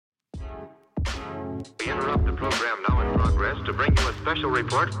We interrupt the program now in progress to bring you a special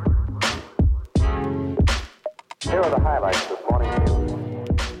report. Here are the highlights this morning's news.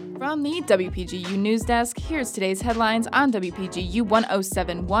 From the WPGU News Desk, here's today's headlines on WPGU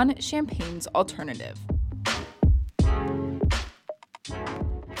 1071, Champaign's Alternative.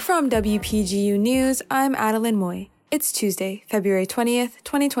 From WPGU News, I'm Adeline Moy. It's Tuesday, February 20th,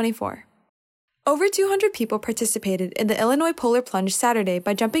 2024. Over 200 people participated in the Illinois Polar Plunge Saturday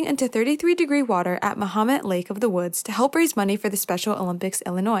by jumping into 33-degree water at Mahomet Lake of the Woods to help raise money for the Special Olympics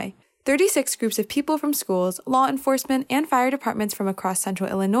Illinois. 36 groups of people from schools, law enforcement, and fire departments from across central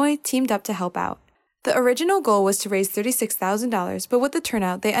Illinois teamed up to help out. The original goal was to raise $36,000, but with the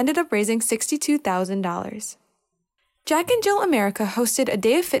turnout, they ended up raising $62,000. Jack and Jill America hosted a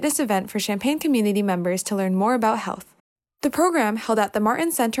Day of Fitness event for Champaign community members to learn more about health. The program, held at the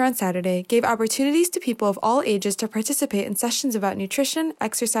Martin Center on Saturday, gave opportunities to people of all ages to participate in sessions about nutrition,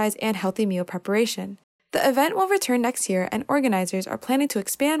 exercise, and healthy meal preparation. The event will return next year, and organizers are planning to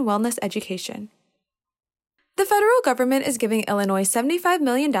expand wellness education. The federal government is giving Illinois $75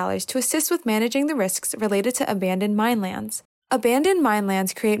 million to assist with managing the risks related to abandoned mine lands. Abandoned mine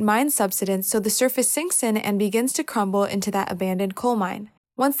lands create mine subsidence so the surface sinks in and begins to crumble into that abandoned coal mine.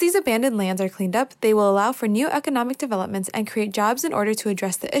 Once these abandoned lands are cleaned up, they will allow for new economic developments and create jobs in order to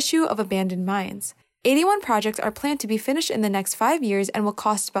address the issue of abandoned mines. 81 projects are planned to be finished in the next 5 years and will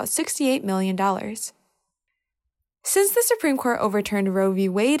cost about $68 million. Since the Supreme Court overturned Roe v.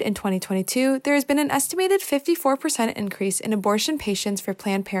 Wade in 2022, there has been an estimated 54% increase in abortion patients for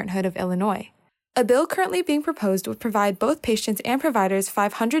Planned Parenthood of Illinois. A bill currently being proposed would provide both patients and providers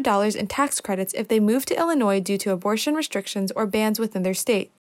 $500 in tax credits if they move to Illinois due to abortion restrictions or bans within their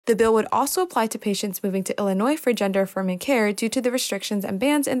state. The bill would also apply to patients moving to Illinois for gender-affirming care due to the restrictions and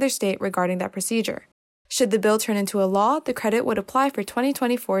bans in their state regarding that procedure. Should the bill turn into a law, the credit would apply for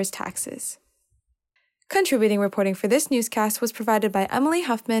 2024's taxes. Contributing reporting for this newscast was provided by Emily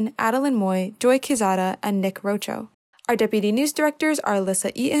Huffman, Adeline Moy, Joy Quezada, and Nick Rocho. Our deputy news directors are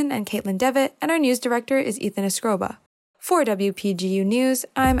Alyssa Eaton and Caitlin Devitt, and our news director is Ethan Escroba. For WPGU News,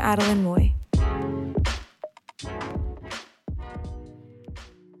 I'm Adeline Moy.